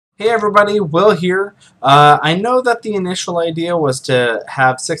Hey everybody, Will here. I know that the initial idea was to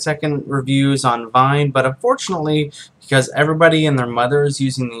have 6-second reviews on Vine, but unfortunately, because everybody and their mother is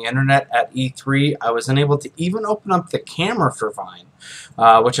using the internet at E3, I was unable to even open up the camera for Vine,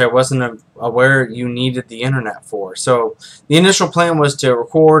 which I wasn't aware you needed the internet for. So the initial plan was to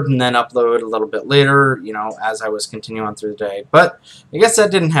record and then upload a little bit later, as I was continuing on through the day. But I guess that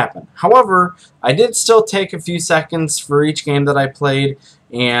didn't happen. However, I did still take a few seconds for each game that I played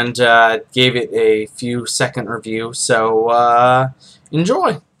and gave it a few second review, so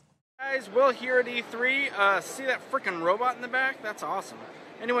enjoy. Guys, Will here at E3. See that freaking robot in the back? That's awesome.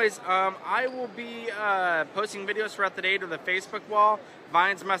 Anyways, I will be posting videos throughout the day to the Facebook wall.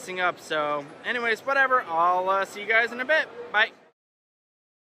 Vine's messing up, so anyways, whatever. I'll see you guys in a bit. Bye.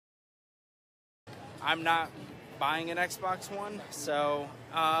 I'm not buying an Xbox One, so,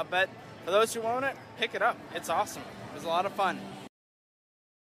 but for those who own it, pick it up. It's awesome. It was a lot of fun.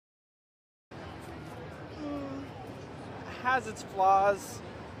 Has its flaws.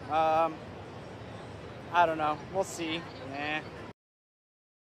 I don't know. We'll see. Nah.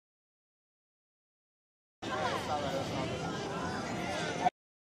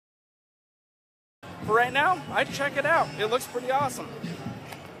 For right now, I'd check it out. It looks pretty awesome.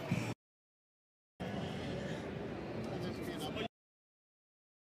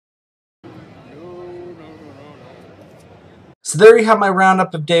 So there you have my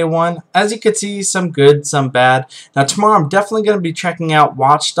roundup of day one. As you can see, some good, some bad. Now tomorrow I'm definitely going to be checking out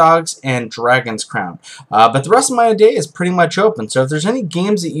Watch Dogs and Dragon's Crown. But the rest of my day is pretty much open. So if there's any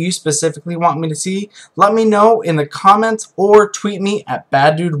games that you specifically want me to see, let me know in the comments or tweet me at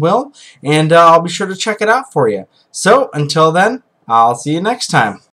BadDudeWill, and I'll be sure to check it out for you. So until then, I'll see you next time.